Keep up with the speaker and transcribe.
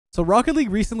So Rocket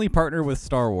League recently partnered with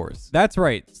Star Wars. That's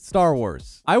right, Star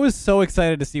Wars. I was so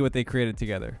excited to see what they created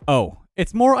together. Oh,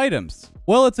 it's more items.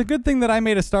 Well, it's a good thing that I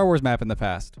made a Star Wars map in the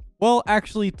past. Well,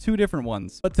 actually 2 different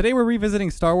ones. But today we're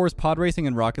revisiting Star Wars pod racing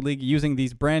in Rocket League using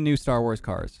these brand new Star Wars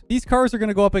cars. These cars are going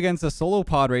to go up against a solo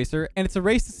pod racer, and it's a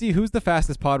race to see who's the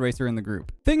fastest pod racer in the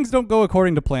group. Things don't go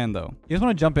according to plan though. You guys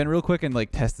want to jump in real quick and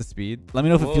like test the speed? Let me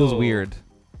know if it feels weird.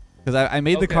 Because I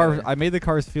made the car, I made the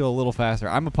cars feel a little faster.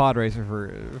 I'm a pod racer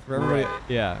for everybody. Right.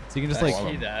 Yeah, so you can just like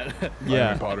see that.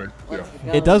 Yeah.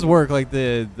 Yeah, it does work. Like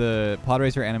the pod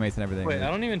racer animates and everything. Wait, I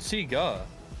don't even see Guh.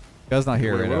 Guh's not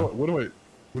here right now. What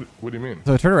do you mean?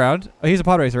 So turn around. Oh, he's a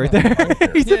pod racer right there.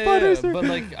 He's a pod racer. But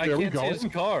like I can't see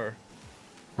his car.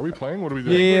 Are we playing? What are we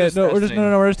doing? Yeah, no,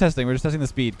 we're just testing. We're just testing the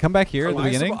speed. Come back here at the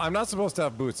beginning. I'm not supposed to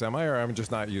have boots, am I? Or I'm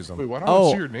just not using them? Wait, why don't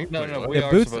I see your name? No, we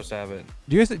are supposed to have it.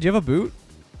 Do you have a boot?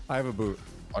 I have a boot.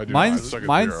 I do. Mine's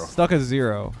stuck at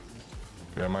 0.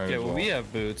 Yeah, mine yeah, as well. We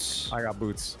have boots. I got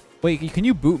boots. Wait, can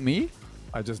you boot me?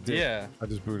 I just did. Yeah. I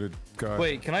just booted. God.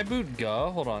 Wait, can I boot Guh?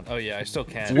 Hold on. Oh yeah, I still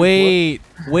can. Wait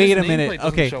a minute.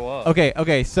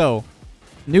 Okay. So,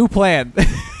 new plan.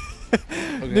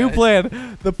 New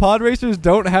plan. The pod racers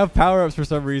don't have power-ups for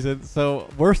some reason, so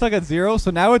we're stuck at 0.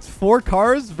 So now it's 4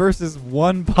 cars versus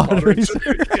 1 pod racer.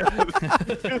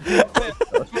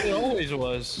 It always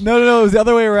was. No. It was the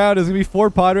other way around. It's gonna be 4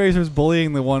 pod racers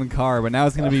bullying the 1 car, but now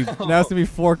it's gonna be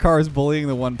 4 cars bullying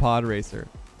the 1 pod racer.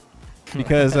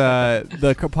 Because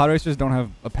the pod racers don't have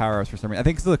a power-ups for some reason. I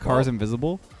think the car's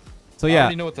invisible. So yeah. I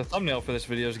already know what the thumbnail for this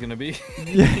video is gonna be.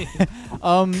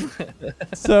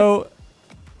 So.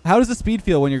 How does the speed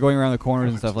feel when you're going around the corners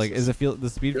and stuff? Like, does the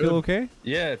speed feel okay?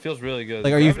 Yeah, it feels really good.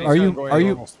 Like,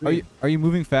 are you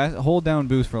moving fast? Hold down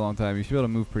boost for a long time. You should be able to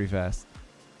move pretty fast.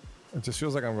 It just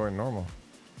feels like I'm going normal.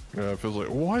 Yeah, it feels like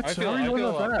what? I feel a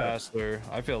lot faster.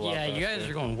 I feel a lot faster. Yeah, you guys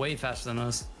are going way faster than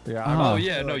us. Yeah. Oh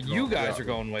yeah, no, you guys are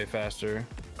going way faster.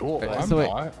 Cool.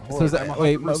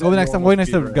 Wait, go next. I'm going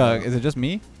next to Gug. Is it just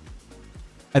me?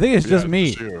 I think it's just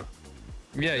me.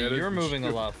 Yeah, you're moving a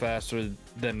lot faster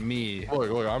than me.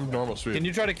 Look, I'm normal speed. Can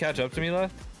you try to catch up to me,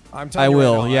 Leth? I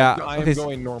will, yeah. I'm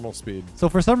going normal speed. So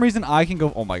for some reason, I can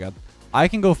go. Oh my god, I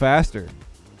can go faster.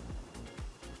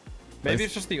 Maybe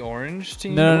it's just the orange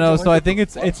team. No. So I think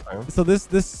it's so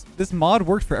this mod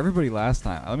worked for everybody last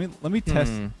time. Let me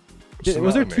test.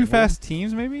 Was there 2 fast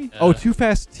teams maybe? Oh, 2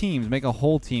 fast teams make a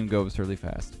whole team go absurdly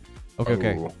fast.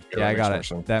 Okay. Yeah, I got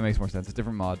it. That makes more sense. It's a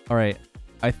different mod. All right.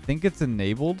 I think it's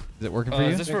enabled. Is it working for you?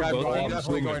 Is this for both? I'm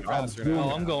going faster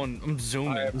now. I'm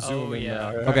zooming. Oh, yeah.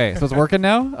 Okay, so it's working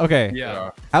now? Okay.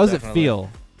 Yeah. How does it feel?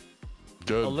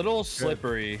 Good. A little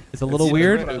slippery. It's a little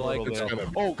weird.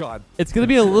 Oh god. It's gonna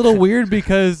be a little weird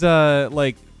because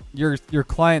like your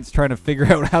client's trying to figure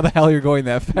out how the hell you're going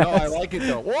that fast. No, I like it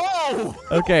though. Whoa!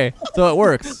 Okay, so it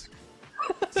works.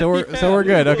 So we're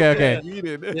good. Okay.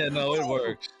 Yeah, no, it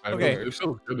works. Okay. It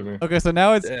feels good to me. Okay, so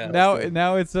now it's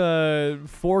now it's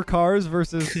 4 cars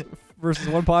versus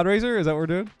 1 pod racer. Is that what we're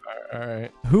doing? All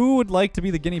right. Who would like to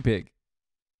be the guinea pig?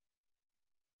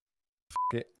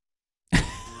 Okay.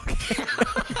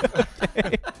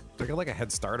 Do I get like a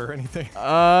head start or anything?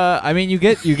 I mean, you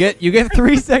get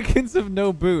 3 seconds of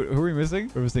no boot. Who are we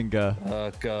missing? We're missing Guh.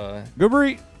 Guh.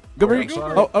 Goobery.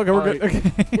 Oh, okay, we're good. Okay.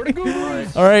 Where to go?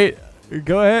 All right,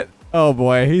 go ahead. Oh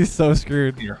boy, he's so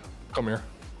screwed. Come here.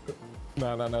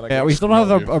 No. Yeah, we still don't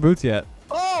have our boots yet.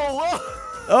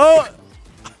 Oh!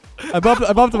 I bumped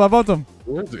him.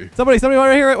 Where is he? Somebody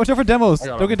right here. Watch out for demos.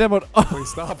 Don't get demoed. Oh. Wait,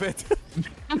 stop it.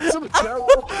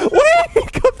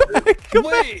 Wait, come back.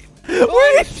 Wait.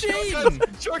 Where did you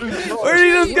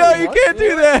just go? You can't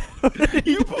do that.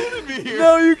 You booted me here.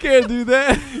 No, you can't do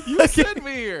that. You sent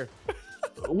me here.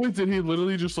 Wait, did he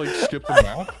literally just like skip the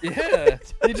map? Yeah,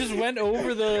 he just went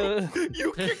over the.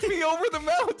 You kicked me over the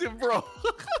mountain, bro.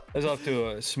 I was off to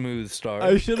a smooth start.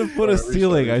 I should have put a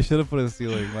ceiling.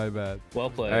 My bad.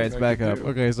 Well played. All right, it's back up.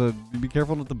 Okay, so be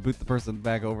careful not to boot the person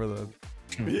back over the.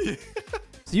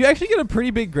 So you actually get a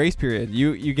pretty big grace period.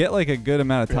 You get like a good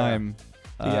amount of time.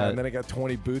 Yeah, and then I got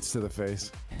 20 boots to the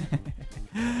face.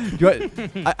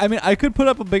 I mean, I could put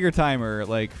up a bigger timer,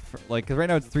 like because right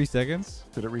now it's 3 seconds.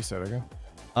 Did it reset again?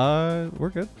 We're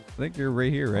good. I think you're right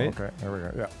here, right? Okay, there we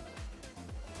go. Yeah.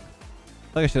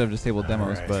 I should have disabled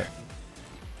demos, right. but.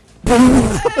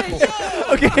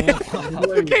 Okay.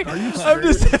 I'm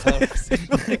just.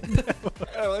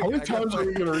 How many times are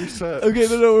we gonna reset? Okay,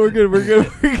 no, we're good.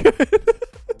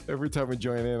 Every time we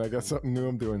join in, I got something new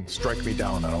I'm doing. Strike me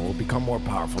down, and I will become more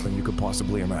powerful than you could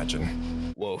possibly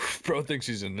imagine. Whoa, bro thinks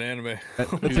he's in an anime.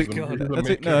 That's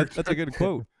a good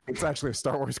quote. It's actually a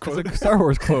Star Wars It's quote. a Star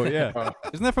Wars quote, yeah.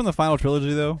 Isn't that from the final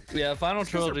trilogy, though? Yeah, final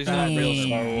trilogy's not real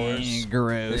Star Wars.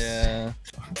 Gross. Yeah.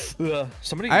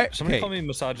 Somebody okay. called me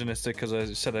misogynistic because I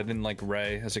said I didn't like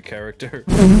Rey as a character.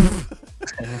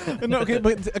 No,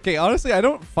 okay, honestly, I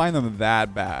don't find them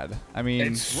that bad. I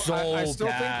mean, It's so I still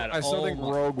bad. think, I still Oh think my-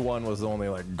 Rogue One was the only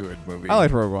like good movie. I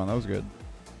liked Rogue One. That was good.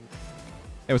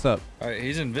 Hey, what's up? All right,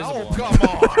 he's invisible. Oh,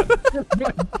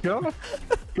 come on.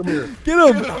 Come here. Get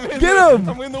him! Get him!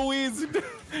 I'm in the weeds.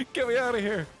 Get me out of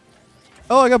here.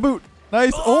 Oh, I got boot.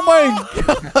 Nice. Oh my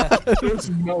god. There's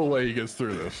no way he gets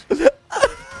through this.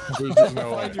 There's just no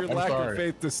way. Find your I'm lack sorry. of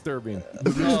faith disturbing.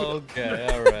 Oh, okay,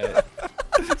 all right.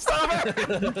 Stop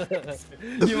it!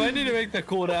 You might need to make the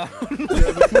cooldown.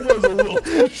 Yeah, the was a little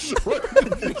too short.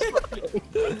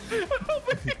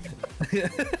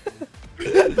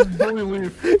 Don't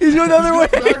leave. He's going the other way.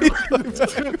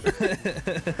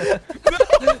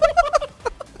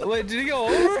 Wait, did he go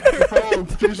over? Oh,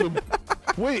 Jason.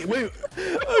 Wait.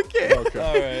 Okay.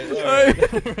 Okay. All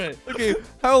right. Okay.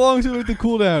 How long should we have to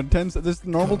cool down? 10. This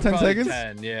normal 10 Probably seconds.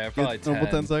 10, yeah, probably 10.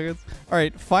 Normal 10 seconds. All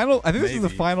right. Final. I think this is the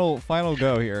Maybe. final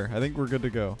go here. I think we're good to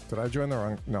go. Did I join the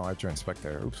wrong? No, I joined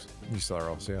spectator. Oops. You saw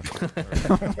else, yeah.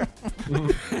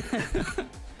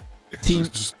 Team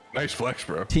Just nice flex,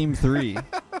 bro. Team 3. All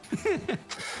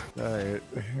right,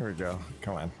 here we go.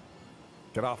 Come on.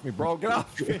 Get off me, bro. Get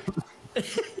off me.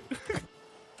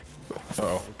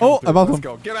 Oh. Oh, I'm off Let's him.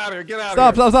 go. Get out of here. Get out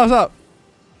Stop! of here. Stop!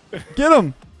 Get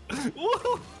him.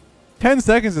 10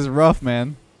 seconds is rough,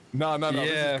 man. No. Yeah, This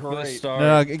is for the great. start.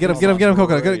 No, get him,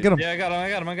 Coconut. Get him. Yeah, I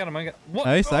got him. What?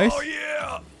 Nice. Oh,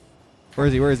 yeah. Where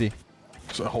is he?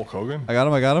 Is that Hulk Hogan? I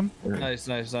got him. Nice.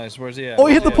 Where's he at? Oh,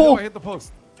 he hit the yeah. pole. I hit the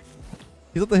post.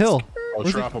 He's up the hill. I'll Where's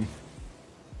he? trap him.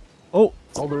 Oh.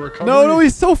 Oh, the recovery. No,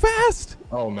 he's so fast.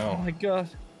 Oh, Oh no. my god.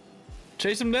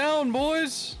 Chase him down,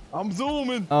 boys. I'm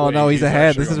zooming. Oh Wait, no, he's he's ahead.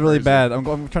 actually This is going really crazy. bad. I'm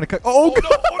trying to cut. Oh, God.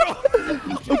 Oh,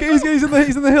 no. Okay, he's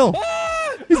in the hill.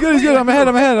 He's good. I'm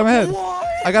ahead. What?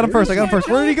 I got him first.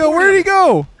 Where did he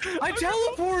go? I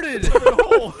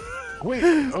teleported. Wait.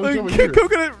 I was over Like, here.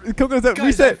 Coconut's at Guys,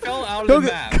 reset. I fell out of the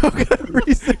map. Coconut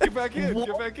reset. Get back in.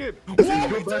 Get back in.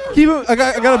 Go back. Keep him. I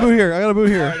got a boot here.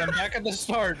 Alright, I'm back at the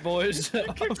start, boys. Dude,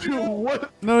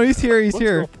 what? No, he's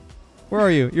here. Where are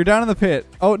you? You're down in the pit.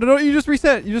 Oh no, you just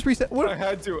reset. I What?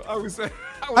 had to. I was I'm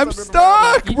up in the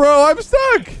stuck, mountain. bro. I'm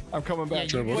stuck. I'm coming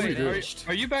back. Yeah, you What do we Wait, do?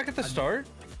 are you back at the start?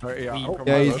 All right, yeah, Yeah, I'm coming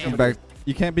Yeah, back. he's back.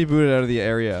 You can't be booted out of the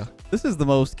area. This is the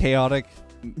most chaotic.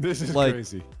 This is like-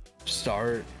 crazy.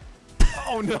 Start.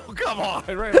 Oh no! Come on!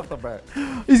 Right off the bat.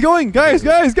 He's going, guys.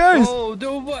 Oh,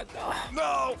 dude, what?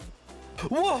 No!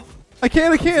 Whoa! I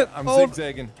can't. I'm Oh.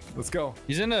 zigzagging. Let's go.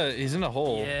 He's in a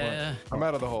hole. Yeah. I'm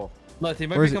out of the hole. Leth, he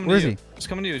might Where's be he? coming Where's to he? you.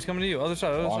 He's coming to you. Other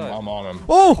side. I'm on him.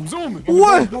 Oh, I'm zooming.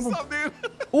 What? What's up, dude?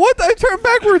 what? I turned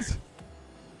backwards.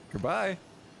 Goodbye.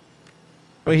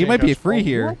 Wait, he Can't might be catch- free oh,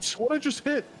 here. What I just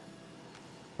hit?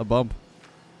 A bump.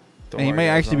 Don't And he worry, may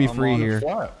guys, actually be I'm free on him. here.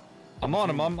 Flat. I'm on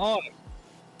him.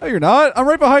 No, you're not. I'm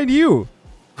right behind you.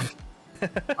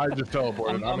 I just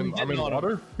teleported. I'm in getting on him.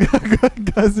 water.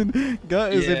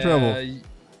 Gut is in trouble.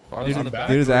 I'm back.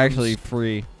 Dude is actually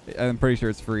free. I'm pretty sure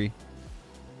it's free.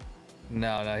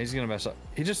 No, he's gonna mess up.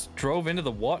 He just drove into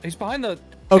the water. He's behind the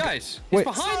Okay, guys. He's wait.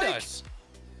 behind us.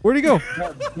 Where'd he go?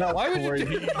 Why would you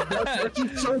do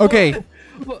that? Okay,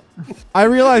 I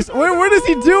realized. Where is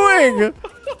he doing?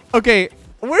 Okay,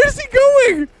 where is he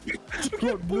going?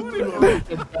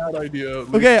 A bad idea.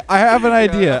 Okay, I have an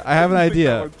idea. I think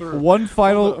that went through.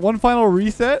 One final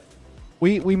reset.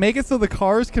 We make it so the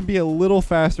cars can be a little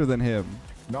faster than him.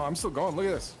 No, I'm still going. Look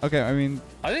at this. Okay, I mean,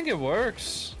 I think it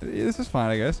works. this is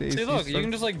fine, I guess. See, look, you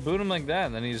can just like boot him like that,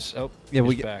 and then he's Yeah,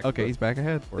 he's back. okay, he's back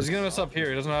ahead. He's gonna mess up here.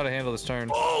 He doesn't know how to handle this turn.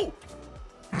 Oh!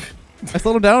 I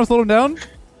slowed him down.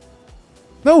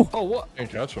 No, Oh, what? Can't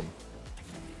catch him.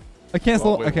 I can't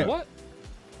slow. Wait, I can't. What?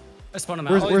 I spun him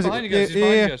Where's, out. Oh, where's he's it? behind you guys. He's Yeah,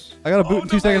 behind yeah. us. I got a boot in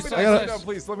 2 seconds. no, I no, got no. a,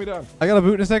 Please let me down. I got a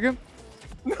boot in a second.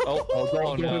 Oh,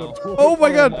 Oh, no. Oh my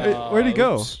God! Where'd he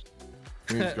go? Oops.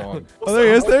 He's gone. Oh, there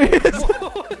he is. There he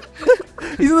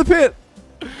is. He's in the pit.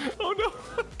 Oh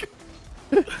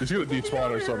no! He's gonna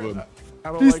despawn or something. I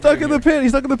don't He's like stuck being in the pit.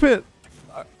 He's stuck in the pit.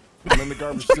 here. I'm in the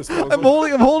garbage disposal. I'm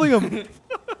holding him. Kill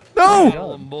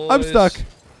No, 'em, boys. I'm stuck.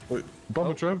 Wait, bump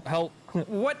a trip? Help.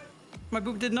 What? My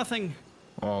boop did nothing.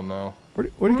 Oh no.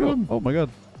 Where'd he go? Oh my God.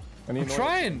 I need I'm noise.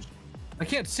 trying. I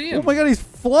can't see Oh him. my God, he's It's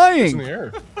in the flying.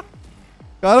 air.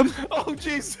 Got him. Oh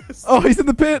Jesus! Oh, he's in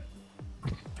the pit.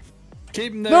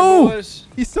 Keep him there, No. boys.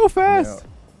 He's so fast.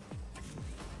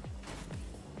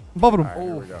 I'm bumping him. Alright,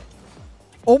 here we go.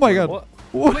 Oh my God. What?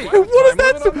 What, Wait, what is Time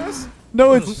limit on that? this? No,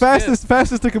 What it's is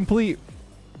fastest to complete.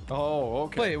 Oh,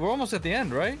 okay. Wait, we're almost at the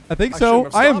end, right? I think I so.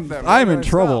 shouldn't have stopped them. Why I'm did in I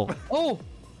trouble. stop? Oh.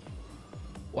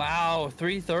 Wow,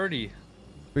 3:30.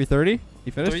 3:30.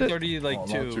 You finished it. 3:30, like Oh,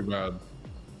 two. not too bad.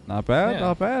 Not bad. Yeah.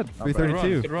 Not bad. Not bad.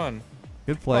 3:32. Good run.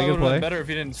 Good play. Well, it Good would've been play. better if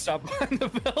you didn't stop behind the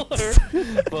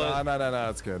pillar. But No,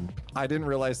 it's good. I didn't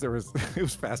realize there was it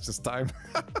was fastest time.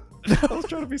 I was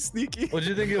trying to be sneaky. what'd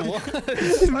you think it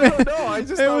was? I don't know. I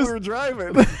just It thought was- we were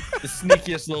driving. The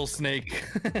sneakiest little snake.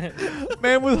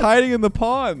 Man was hiding in the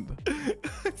pond.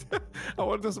 I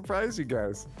wanted to surprise you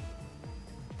guys.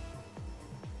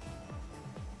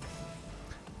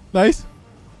 Nice.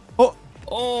 Oh.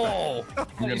 Oh, I'm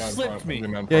he getting out in slipped front. me. I'm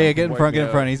getting out in Yeah, yeah. front. Get in Wait, front. Get in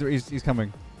yeah. front. He's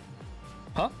coming.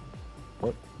 Huh?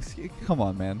 Come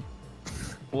on, man.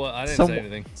 What? I didn't Some- say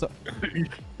anything. So,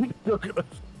 Look at us.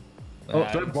 I Oh,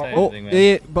 didn't say oh, anything, yeah, man.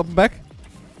 yeah. Bump him back.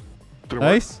 Did it work?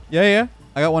 Nice. Yeah, yeah.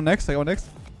 I got one next. Good comms.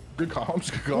 Good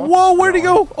comms. Whoa, where'd he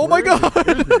go? Oh my Where is god.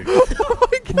 he? Where is he? Oh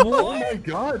my god. Oh my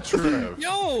god, Trev.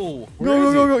 Yo! Where Go,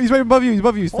 is go, he? go. He's right above you. He's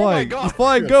above you. He's Oh my flying. God. He's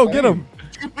flying. Go, get him.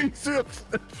 Get up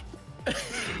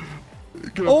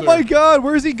Oh there. my god.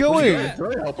 Where's he going?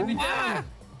 Try to help him. Ah!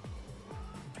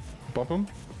 Bump him.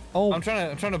 Oh. I'm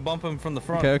trying to bump him from the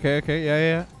front. Okay. Yeah,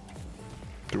 yeah.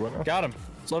 Do what now? Got him.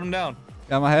 Slowed him down.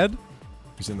 Got my head.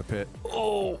 He's in the pit.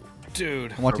 Oh,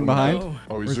 dude. I'm watching behind. Oh, he's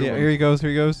Where's he? zooming. Here he goes. Here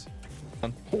he goes.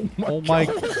 Oh Oh my.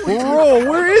 God. Bro,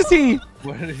 where is he?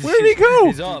 Where did he go?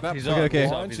 He's up. That He's Okay, up. okay.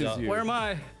 He's up. launches He's up. you. Where am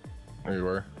I? There you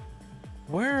were.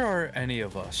 Where are any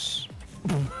of us?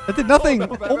 That did nothing.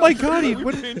 Oh my god. He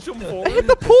what? Pinch him I forward. hit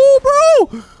the pool,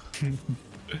 bro.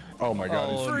 Oh my god.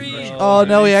 Oh, he's no. Oh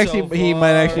no, he He's actually so he might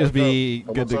far. actually just be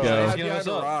good to Almost go. He's Behind gonna mess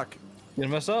the up. rock. You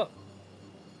gonna mess up?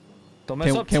 Don't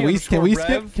mess up. Can T we underscore skip?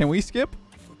 Rev. Can we skip?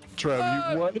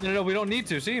 Trev, you what? No, we don't need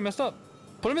to. See, he messed up.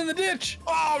 Put him in the ditch.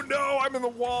 Oh no, I'm in the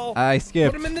wall. I Put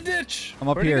skipped. him in the ditch. I'm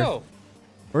up Where'd here. He go?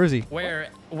 Where is he? Where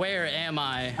am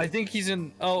I? I think he's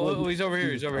in. Oh, he's over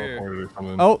here. He's over here. Teleported or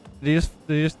something. Oh, did he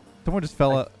just? Someone just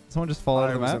fell out. Someone just fell out I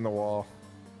of the was map. in the wall.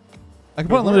 I can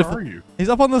put Where unlimited. are you? He's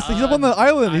up on the. He's up on the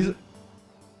island. He's.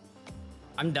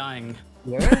 I'm dying.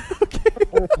 Where?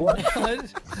 What?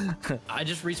 I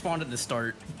just respawned at the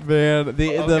start. Man, the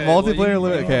Okay, well, multiplayer you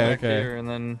limit. go Okay, back okay. here and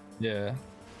then yeah.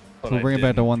 But So we'll I bring it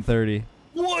back to didn't. 130.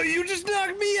 Whoa! You just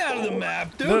knocked me out of the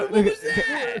map, dude. No, What no, was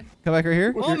that? Come back right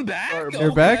here. I'm back.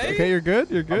 You're back. Okay, you're good.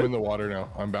 You're I'm in good. the water now.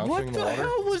 I'm bouncing What in the the water.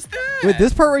 hell was that? Wait,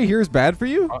 this part right here is bad for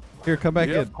you. Here, come back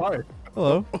Yeah, in. hi.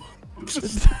 Hello.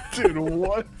 Dude,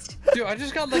 what? Dude, I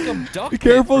just got like abducted.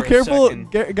 Careful, for a careful,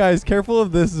 second. guys. Careful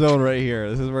of this zone right here.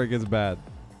 This is where it gets bad.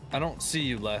 I don't see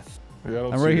you, Leth. Yeah, I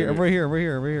don't I'm see right you. here. I'm right here. I'm right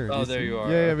here. I'm right here. Oh, You there see- you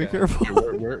are, Yeah, yeah. Be okay. careful.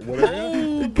 What area?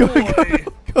 Oh Go, boy.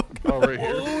 go. Oh, right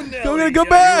here. Oh, Go, Nelly, go yeah,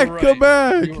 back. you're Go right.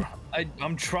 back.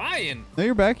 I'm trying. No,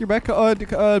 you're back. You're back. Just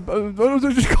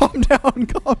calm down. Calm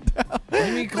down. What do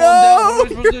you mean calm No! down?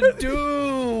 What am I supposed to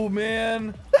do,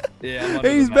 man? Yeah, I'm under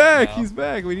Hey, he's the map back. now. He's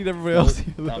back. We need everybody else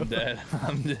here. though. I'm dead.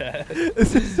 I'm dead.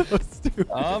 This is so stupid.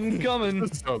 I'm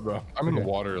coming. So, bro, I'm in the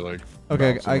water, like.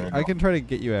 Okay, bouncing right I now. can try to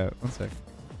get you out. One sec.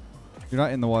 You're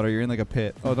not in the water. You're in like a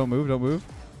pit. Oh, don't move. Don't move.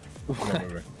 No,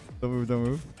 wait, wait. Don't move. Don't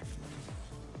move.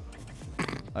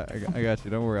 I got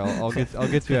you. Don't worry. I'll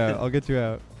get you out. I'll get you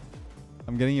out.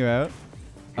 I'm getting you out.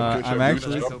 Okay, I'm Chef,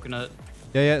 actually. you- Coconut.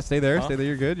 Yeah. Stay there. Huh? Stay there.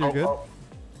 You're good. You're Oh, good. oh.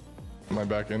 Am I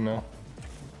back in now?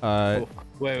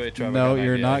 Wait, Trevor. No, I got an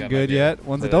you're idea, I not got an good idea. yet.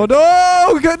 Once it, Wait.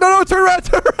 no, turn around,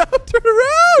 turn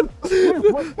around.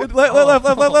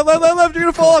 Left. You're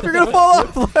gonna fall off. You're gonna fall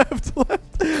off. Left.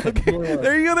 Okay,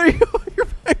 there you go. You're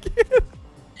back in.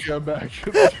 Yeah, I'm back.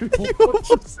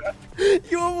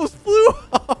 You almost flew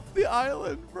off the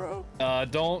island, bro.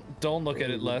 Don't look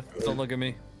at it, Leth. Don't look at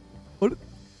me. What?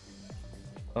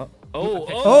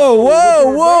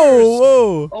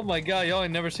 Whoa. Oh my god, y'all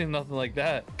ain't never seen nothing like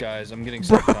that. Guys, I'm getting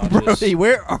Bro, self-conscious. Brody,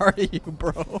 where are you,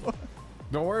 bro?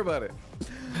 Don't worry about it.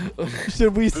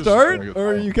 Should we is start, gonna get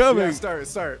or are fun. you coming? Yeah,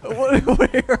 start. Where are you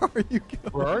going?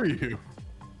 Where are you?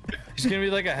 He's gonna be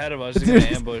like ahead of us. He's Dude,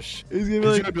 gonna ambush. He's He's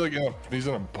gonna gonna be like, he's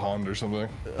in a pond or something.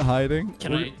 hiding.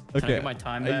 Can I get my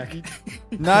time back?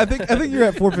 No, I think you're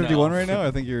at 451 right now.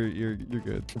 I think you're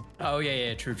good. Oh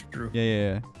yeah, true.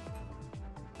 Yeah.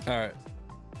 All right.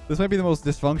 This might be the most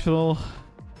dysfunctional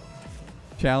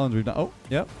challenge we've done. Oh,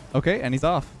 yep. Okay, and he's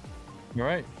off. You're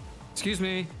right. Excuse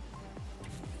me.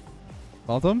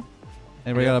 Phantom?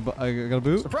 Anybody got a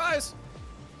boot? Surprise!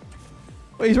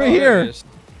 Wait, he's right Oh, there here. it is.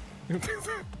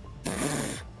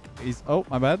 He's. Oh,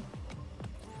 my bad.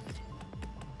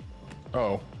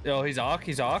 Oh. Yo, he's Ock.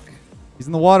 He's Ock. He's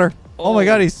in the water. Oh, my Oh.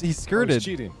 God, he's He's skirted.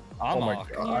 cheating. I'm Oh my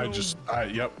Ock.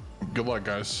 god. Yep. Good luck,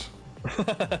 guys.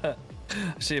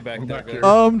 See you back I'm there. back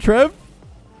guys. here. Trev?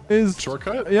 is...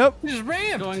 Shortcut? Yep. He just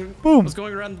ran. Going, Boom. was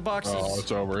going around the boxes. Oh,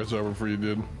 it's over. It's over for you,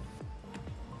 dude.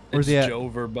 Where's he It's at?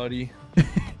 Jover, buddy.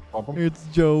 Bump him. It's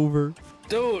Jover.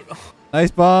 Dude.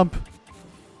 Nice bump.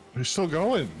 He's still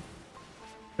going. You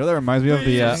know, that reminds me of the...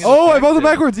 He's oh, I bumped him affected.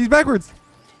 backwards. He's backwards.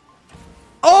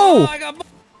 Oh! I got.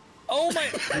 Oh my.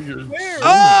 Where?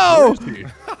 Oh! Where is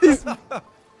he? He's,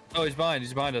 Oh, he's behind.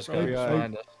 He's behind us, guys. He's yeah.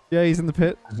 behind us. yeah, he's in the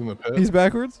pit. He's in the pit. He's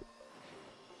backwards.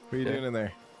 What are you doing in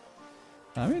there?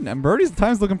 I mean, and Birdie's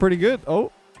time's looking pretty good.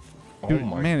 Oh, oh dude,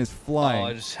 my. man is Oh, I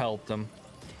flying. just helped him.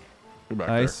 Get back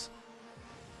Nice.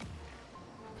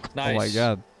 Nice. Oh my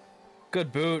god.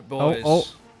 Good boot, Oh, boys. oh.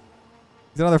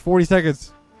 He's another 40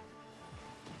 seconds.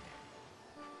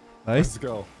 Nice. Let's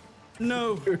go.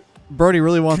 No. Birdie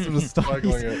really wants him to stop.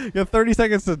 Cycling He's- it. You have 30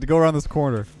 seconds to go around this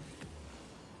corner.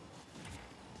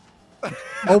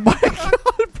 Oh my god,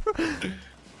 bro.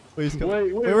 Wait, he's coming.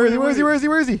 Wait, Wait, where is he? Where is he? Where is he?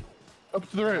 Where is he? Up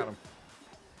to the right.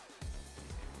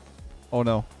 Oh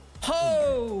no.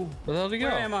 Oh! Where the hell did he go?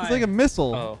 Where am I? He's like a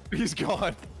missile. Oh. He's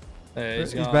gone. Hey,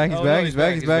 He's gone. back, he's Oh, back, no, he's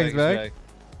back, he's back, he's back.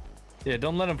 Yeah,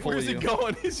 don't let him fool Where's he you.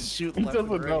 going? He's just shooting He left and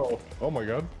doesn't right. know. Oh my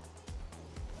god.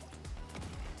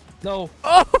 No.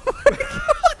 Oh!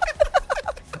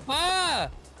 Ah!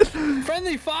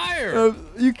 Friendly fire!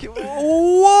 You can whoa,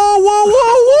 whoa,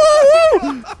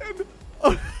 whoa, whoa,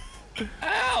 whoa!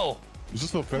 Ow! Is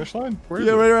this the finish line? Where is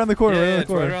Yeah, it? right around the corner. Yeah, right around the it's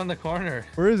right corner. around the corner.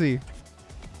 Where is he?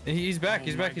 He's back,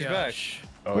 he's Oh back, my he's gosh.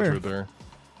 Oh, Where? it's right there.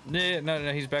 back. Yeah,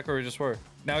 no, he's back where we just were.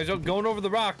 Now he's going over the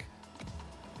rock.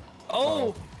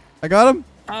 Oh! I got him.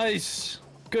 Nice!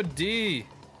 Good D.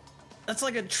 That's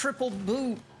like a triple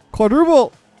boot.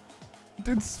 Quadruple.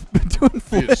 Dude's been doing He is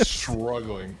flips.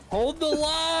 struggling. Hold the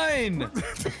line!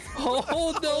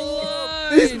 Hold the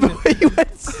He's- line! He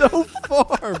went so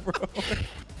far, bro.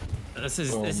 This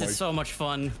is Oh this my- is so much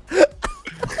fun.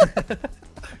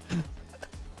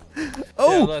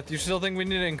 Oh! Yeah, Leth, you still think we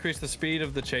need to increase the speed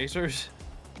of the chasers?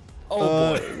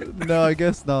 Oh boy. No, I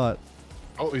guess not.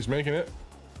 Oh, he's making it.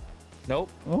 Nope.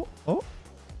 Oh, oh.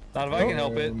 Not if I can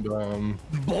help it. And,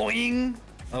 Boing!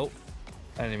 Oh.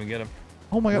 I didn't even get him.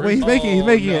 Oh my god, Where wait, he's is- making it, he's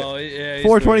making no, it. Yeah, he's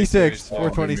 426, 33.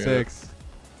 426.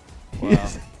 Wow.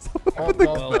 oh,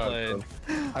 Well not played. bad.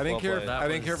 I didn't Well care. played. I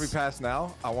didn't care if he passed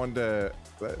now. I wanted to.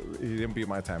 He didn't beat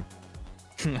my time.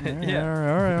 Yeah.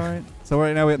 All right. So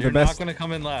right now we have You're the best. not gonna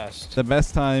come in last. The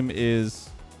best time is.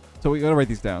 So we gotta write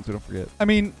these down so we don't forget. I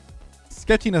mean,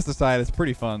 sketchiness aside, it's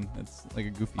pretty fun. It's like a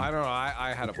goofy. I don't know.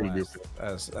 I had a Pretty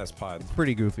blast as pod. It's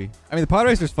pretty goofy. I mean, the pod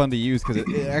racer's fun to use because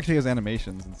it actually has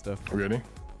animations and stuff. Ready?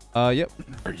 Yep.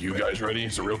 Are you guys ready?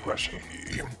 It's a real question.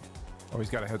 Oh, he's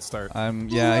got a head start.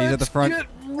 Yeah, he's at the front. Get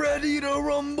ready to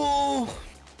rumble.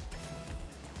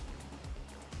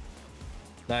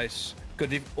 Nice.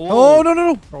 Good. Oh no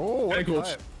no no! Oh,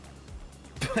 Ankles.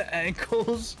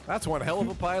 Ankles. That's one hell of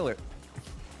a pilot.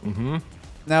 Mm-hmm.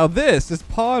 Now this is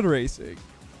pod racing.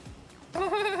 You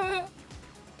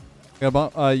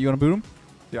wanna boot him?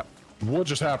 Yeah. What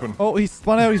just happened? Oh, he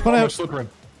spun out. He spun Why am I out. slipping?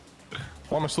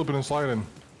 Why am I slipping and sliding?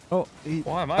 Oh, he,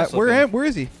 Why am I where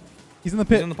is he? He's in the He's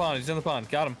pit. in the pond. He's in the pond.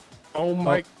 Got him. Oh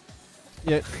my!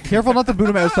 Yeah, careful not to boot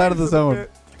him outside of the zone.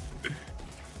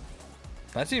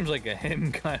 That seems like a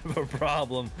him kind of a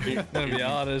problem. I'm gonna be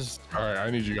honest. All right, I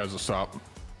need you guys to stop.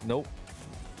 Nope.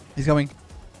 He's coming.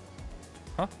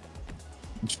 Huh?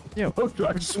 Yo,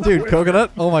 I swear. dude,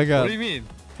 coconut. Oh my What god. do you mean?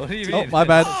 What do you Oh, mean? my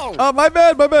bad. Oh! Oh, my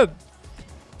bad. My bad.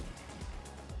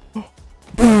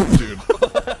 Dude.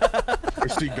 I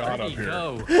see God There up you here.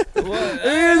 go. What?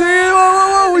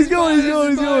 Whoa, he's going. He's going.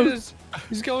 He's behind going. us.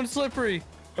 He's going slippery.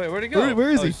 Wait, where'd he go? Where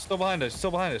is Oh, he? He's still behind us.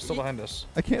 Still behind us. Still behind us.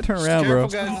 I can't turn around, bro.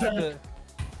 Careful, guys.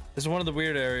 This is one of the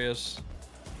weird areas.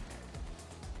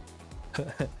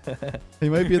 He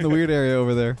might be in the weird area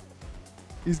over there.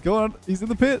 He's going. He's in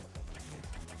the pit.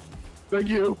 Thank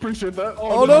you. Appreciate that.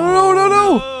 Oh no no no no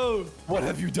no! What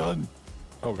have you done?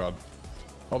 Oh God.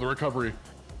 Oh, the recovery.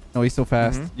 No, he's so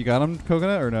fast. You got him,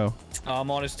 coconut, or no? I'm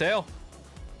on his tail.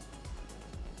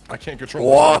 I can't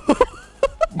control.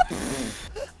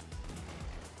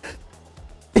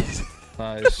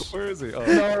 Nice. Where is he? Oh.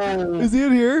 No. Is he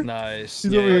in here? Nice.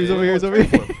 He's over here. He's over here. He's over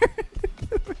here.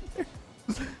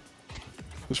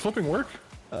 Does flipping work?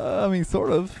 I mean,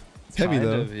 sort of. It's heavy Kind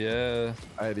though. of, yeah.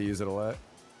 I had to use it a lot.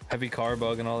 Heavy car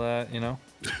bug and all that, you know?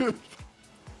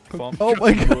 Bump. Oh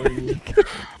my god.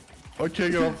 I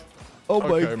can't get up. Oh my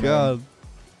Okay, man. god.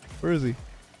 Where is he?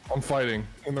 I'm fighting.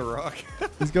 In the rock.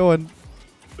 He's going.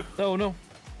 Oh no.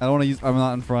 I don't want to use. I'm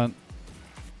not in front.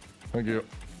 Thank you.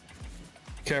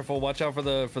 Careful, watch out for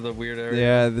the weird area.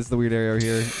 Yeah, this is the weird area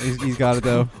here. He's got it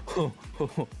though.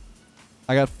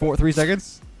 I got 3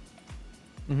 seconds.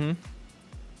 Mm-hmm.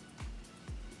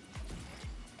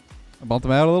 I bumped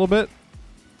him out a little bit.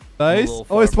 Nice. little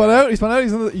Oh, he far spun back. out. He's spun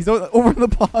out. He's over in the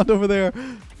pond over there.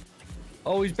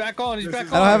 Oh, he's back on. He's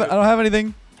back I on. don't have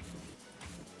anything.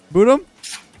 Boot him.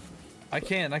 I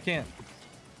can't.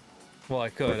 Well, I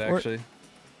could Where- actually.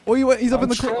 Oh, he's up in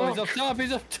the Oh, corner. he's up top.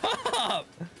 He's up top.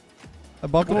 I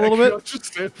bumped him a little bit. Just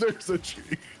stand there, so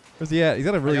cheek. Where's he at? He's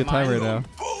got a really good time right now.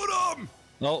 Boot him!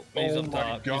 Nope, he's Oh up my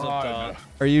top. He's up God. top.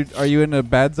 Are you in a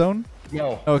bad zone?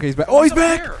 No. Oh, okay, he's back. Oh, he's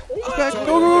back. He's back. Go,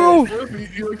 go, go. Flip,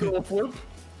 you like a little flip?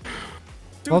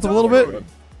 Bumped him a little bit.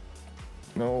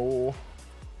 No.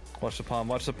 Watch the pond.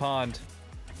 Watch the pond.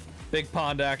 Big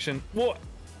pond action. What?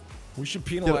 We should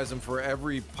penalize him for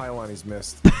every pylon he's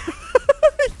missed.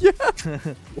 Yeah.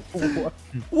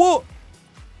 Whoa.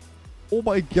 Oh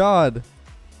my God.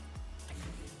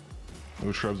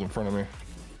 No shrubs in front of me.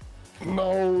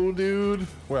 No, dude.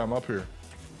 Wait, I'm up here.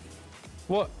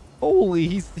 What? Holy,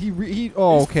 he.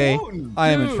 Oh, okay. floating. I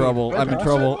am in Dude, trouble. I'm in that's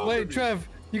trouble. it. Wait, Trev,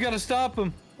 you gotta stop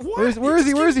him. Where is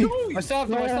he? Where is he? I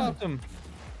stopped him. I stopped him.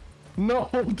 No,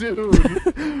 dude.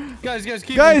 Guys,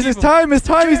 keep Guys, him, it's keep him. time. It's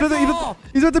time. He's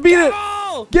about to beat it.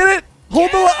 Oh! Get it.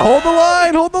 Hold the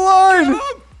line. Hold the line.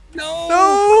 No!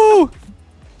 No.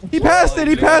 He passed it.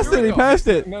 He passed it. He passed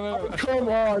it. No. Come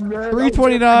on, man.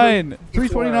 329.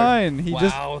 329. He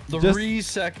Wow, just 3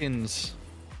 seconds.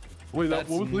 Wait, That's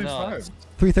what was Lee's nuts. time?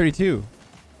 332.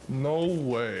 No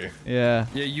way. Yeah.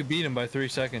 Yeah, you beat him by 3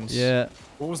 seconds. Yeah.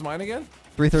 What was mine again?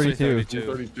 332.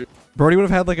 32. Brody would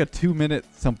have had like a 2-minute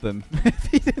something if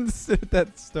he didn't sit at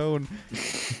that stone.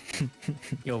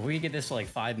 Yo, if we get this for like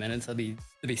 5 minutes, that'd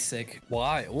be sick.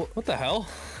 Why? What the hell?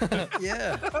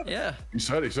 Yeah, yeah. He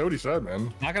said what he said,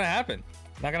 man. Not gonna happen.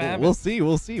 Not gonna happen. We'll see.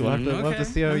 We'll see. We'll have to Okay,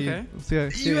 see how okay.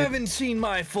 You haven't seen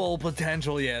my full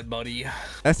potential yet, buddy.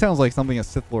 That sounds like something a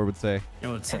Sith Lord would say. You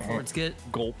know what Sith Lords get?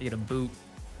 Gulp. You get a boot.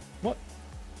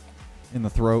 In the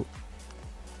throat.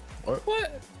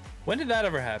 What? When did that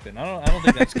ever happen? I don't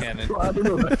think that's canon. I don't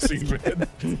know that scene,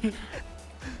 man.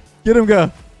 Get him,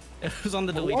 go. It was on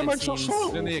the Why am I deleted so scenes.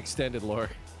 slow? In the extended lore.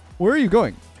 Where are you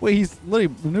going? Wait, he's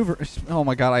literally maneuvering. Oh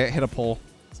my God, I hit a pole.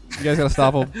 You guys gotta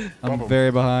stop him. I'm Bump him.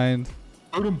 very behind.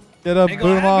 Boot him. Get up, Ain't boot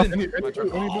gonna him off. happen. Any boot.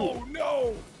 Oh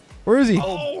no! Where is he?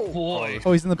 Oh boy.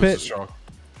 Oh, he's in the This is pit. shock.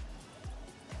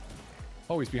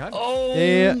 Oh, he's behind. Oh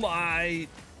Yeah. my.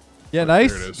 Yeah, There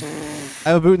nice. it is. I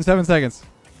have a boot in 7 seconds.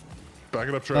 Back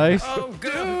it up, Trevor. Nice. Oh,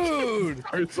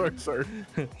 dude. Sorry.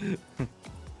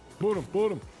 Boot him,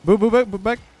 boot him. Boot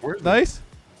back. Where's Nice.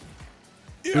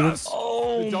 Yes!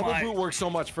 Oh The double my. boot works so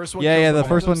much. First one. Yeah, kills yeah, the the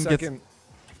first momentum, one gets- second-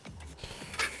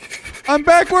 I'm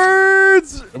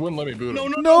backwards. It wouldn't let me boot No,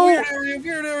 him. no, No. no.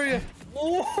 Weird area.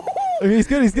 Oh. Okay, he's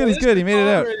good. He's good. He's good. He made it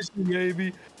out. Racing,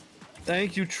 baby.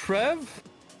 Thank you, Trev.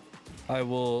 I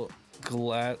will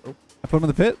glad. Oh. I put him in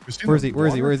the pit. Is he in Where is the he? Where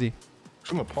is he? water? Where is he?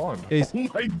 He's in the pond. He's- Oh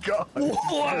my God.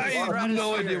 I have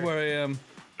no idea where I am.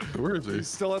 Where is he? He's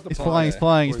still at the He's pond. flying. He's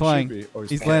flying. He's Or he flying. should be. Oh,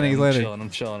 He's landing. He's landing.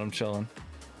 I'm chilling.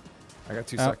 I got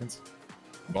 2 Out. seconds.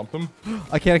 Bump him.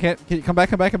 I can't. Can you come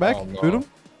back? Oh, no. Boot him.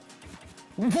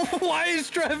 Why is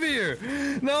Trev here?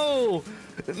 No.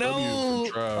 W No.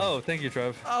 for Trev. Oh, thank you,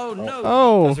 Trev. Oh no!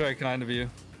 Oh, That's very kind of you.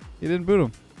 you didn't boot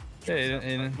him.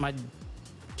 Hey, My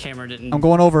camera didn't. I'm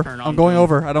going over. Turn I'm on going boom.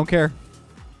 over. I don't care.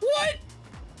 what?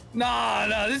 Nah,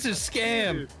 this is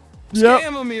scam. Yep.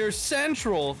 Scamamere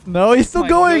Central. No, he's still My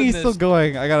going. He's goodness. still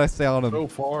going. I gotta stay on him. So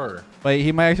far. Wait,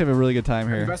 he might actually have a really good time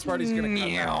The here. best part, he's gonna cut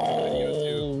that out of the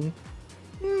video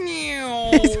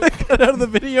too. He's gonna cut out of the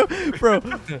video, bro.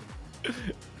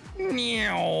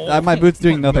 My boot's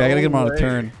doing nothing. I gotta get him on a way.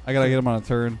 turn. I gotta get him on a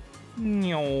turn.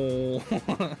 Oh,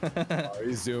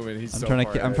 he's zooming. He's I'm so trying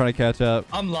far to. I'm ahead. trying to catch up.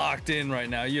 I'm locked in right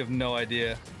now. You have no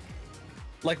idea.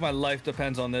 Like my life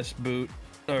depends on this boot.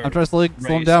 I'm trying to slow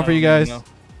him down for you guys.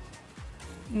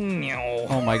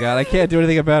 Oh my God, I can't do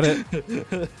anything about it.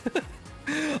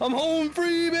 I'm home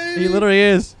free, baby. He literally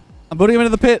is. I'm booting him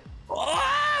into the pit.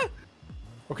 Ah!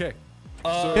 Okay.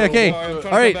 Okay. Sorry,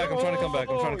 All right. I'm trying to come back.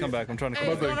 I'm trying to come back. I'm trying to come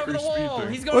How back. about the increased speed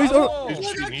thing? He's Oh, going. he's- oh.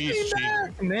 He's cheating. He's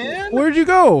cheating. Man, Where'd you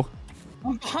go?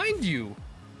 I'm behind you.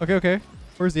 Okay.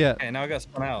 Where's he at? Okay, now I got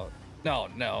spun out.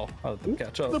 No. I'll have to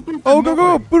catch up. Oh,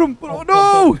 go. Boot him. Oh,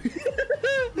 no.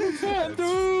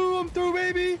 I'm through,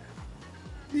 baby.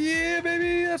 Yeah,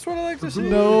 baby. That's what I like to see.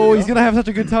 No, he's gonna have such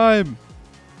a good time.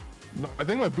 No, I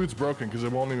think my boot's broken because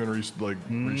it won't even restart.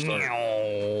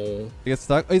 He gets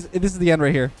stuck. This is the end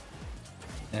right here.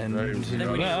 And Right, we need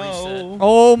to no.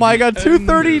 Oh my God, And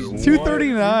 230, what?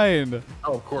 239.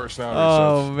 Oh, of course now.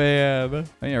 Oh man.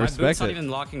 I My respect boot's not it. even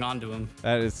locking onto him.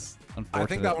 That is Unfortunate. I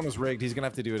think that one was rigged. He's gonna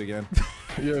have to do it again.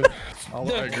 Yeah.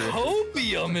 The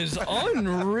copium is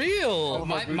unreal.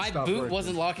 My stopped boot working.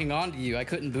 wasn't locking on to you. I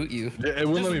couldn't boot you. Yeah, it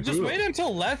wouldn't let me Just boot. wait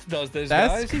until Leth does this,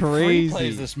 That's guys. He crazy. free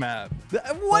plays this map.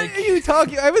 What are you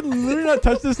talking? I haven't literally not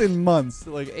touched this in months,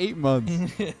 like 8 months.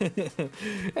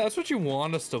 That's what you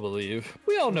want us to believe.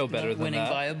 We all know better than Winning that.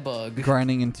 by a bug.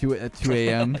 Grinding into it at 2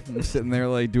 a.m. I'm sitting there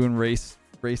like doing race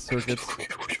circuits.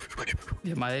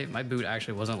 Yeah, my boot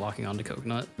actually wasn't locking on to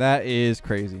coconut. That is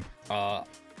crazy.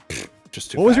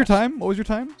 Just too What was your fast. time? What was your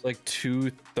time? Like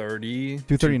 2:30.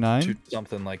 2:39?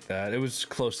 Something like that. It was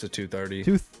close to 2:30.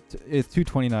 It's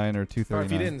 2:29 or Or 2:39.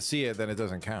 if you didn't see it, then it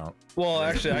doesn't count. Well,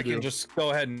 actually, I can just go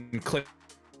ahead and click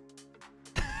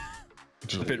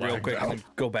Just it real lagged quick out. and then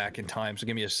go back in time. So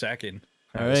give me a second.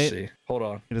 All Let's right. see. Hold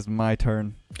on. It is my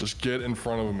turn. Just get in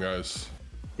front of him, guys.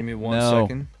 Give me 1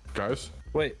 second. Guys,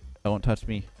 Wait. Don't touch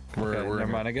me. we're Okay, we're never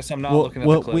in mind. it. I guess I'm not Well, looking at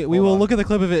the clip. we Hold will on. look at the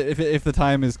clip of it if the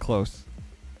time is close.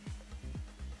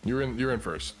 You're in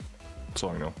first. That's all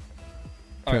I know.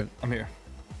 All right, I'm here.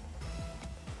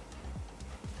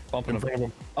 Bumping In front of him.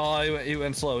 him. Oh, he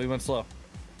went slow. He went slow.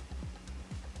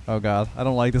 Oh god, I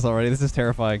don't like this already. This is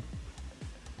terrifying.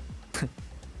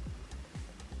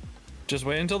 Just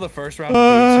wait until the first round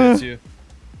of boots hits you.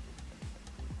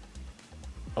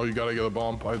 Oh, you gotta get a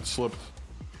bomb. I slipped.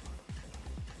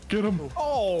 Get him.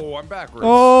 Oh, I'm backwards.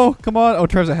 Oh, come on. Oh,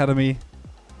 Trev's ahead of me.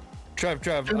 Trev.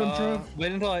 Get him, Trev.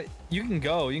 Wait until I. You can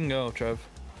go, Trev.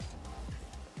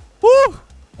 Woo!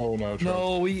 Oh no, Trev.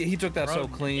 No, he took that so Bro,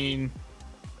 clean.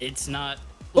 It's not.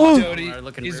 Oh. Dude,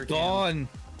 he's rear cam. gone.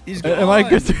 He's gone. Am I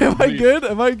good? Am I good?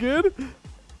 Am I good?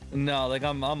 No, like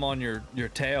I'm on your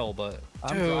tail, but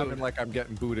I'm dude. driving like I'm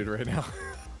getting booted right now.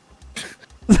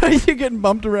 You're getting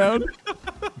bumped around.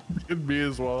 Could be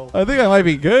as well. I think I might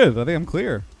be good. I think I'm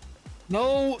clear.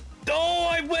 No,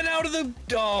 I went out of the.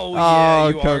 Oh, Oh, yeah,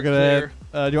 you are coconut. clear.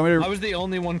 Do you want me I to? was the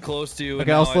only one close to you. and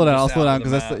Okay, I'll now slow I'm down. I'll just slow out down of the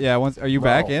because that's map. yeah. Once are you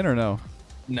back Wow. in or no?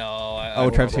 No, I Oh,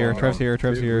 Trev's don't here. know. Trev's here.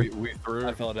 Trev's here. We threw.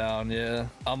 I fell down. Yeah,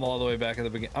 I'm all the way back at the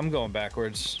beginning. I'm going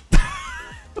backwards.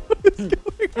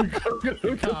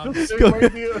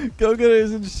 Coconut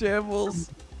is in shambles.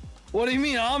 What do you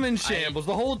mean I'm in shambles?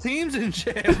 The whole team's in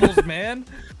shambles, man.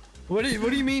 What do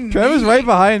you mean? Trevor's me? right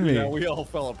behind me. Yeah, we all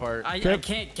fell apart. I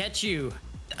can't catch you.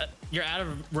 You're out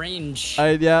of range.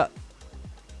 Yeah.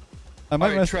 I might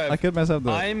Alright, mess. Trev, I could mess up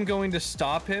though. I'm going to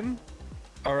stop him.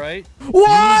 All right.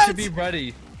 What? You need to be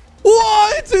ready.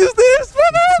 What is this?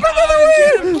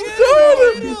 Get him, Dude!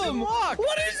 get him.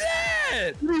 What is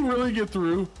that? Did he really get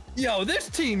through? Yo, this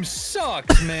team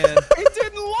sucks, man. It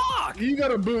didn't lock. You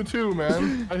got a boot too,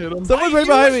 man. I hit him. Someone's I right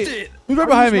behind me. used it. Who's right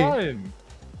behind me? Mine.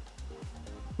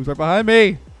 Who's right behind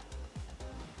me?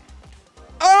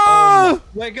 Oh!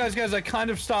 Wait, guys, I kind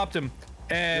of stopped him,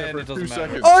 and for it doesn't 2 matter.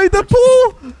 seconds. Oh, the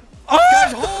pool!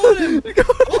 Guys, Oh! hold him!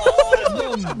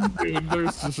 Hold him! Dude,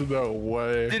 there's just no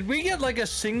way. Did we get like a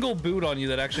single boot on you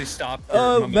that actually stopped?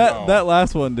 your momentum? That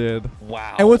last one did.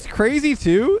 Wow. And what's crazy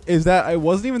too is that I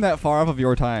wasn't even that far off of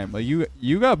your time. Like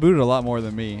you got booted a lot more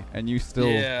than me, and you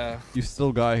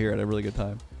still got here at a really good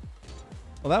time.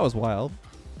 Well, that was wild.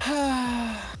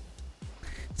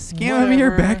 Scam,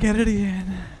 you're back at it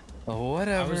again.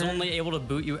 Whatever. I was only able to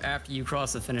boot you after you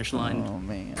crossed the finish line. Oh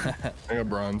man. I got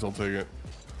bronze. I'll take it.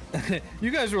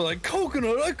 You guys were like,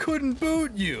 Coconut, I couldn't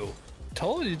boot you.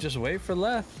 Told you, just wait for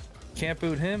Leth. Can't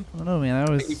boot him. I don't know, man.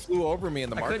 I He was. flew over me in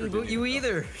the I marker. couldn't boot you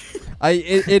either.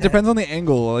 It depends on the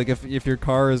angle. Like if your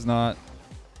car is not.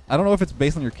 I don't know if it's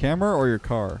based on your camera or your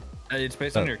car. It's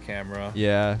based on your camera.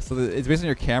 Yeah. So it's based on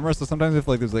your camera. So sometimes if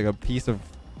like there's like a piece of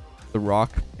the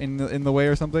rock in the way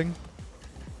or something.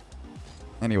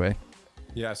 Anyway.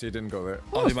 Yeah, so you didn't go there.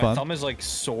 Oh, was dude, my fun. thumb is like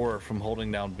sore from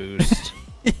holding down boost.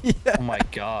 Yeah. Oh my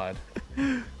god.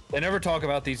 They never talk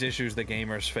about these issues that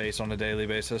gamers face on a daily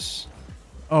basis.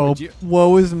 Oh, Would you-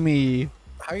 woe is me.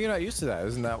 How are you not used to that?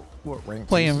 Isn't that what rank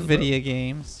Playing is? video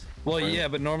games. Well, yeah,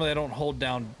 but normally I don't hold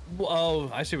down.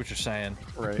 Oh, I see what you're saying.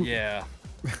 Right. Yeah.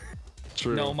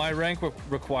 True. No, my rank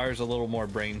requires a little more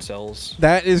brain cells.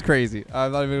 That is crazy.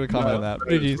 I'm not even gonna comment on that.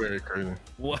 That is GG's. very crazy.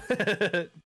 What?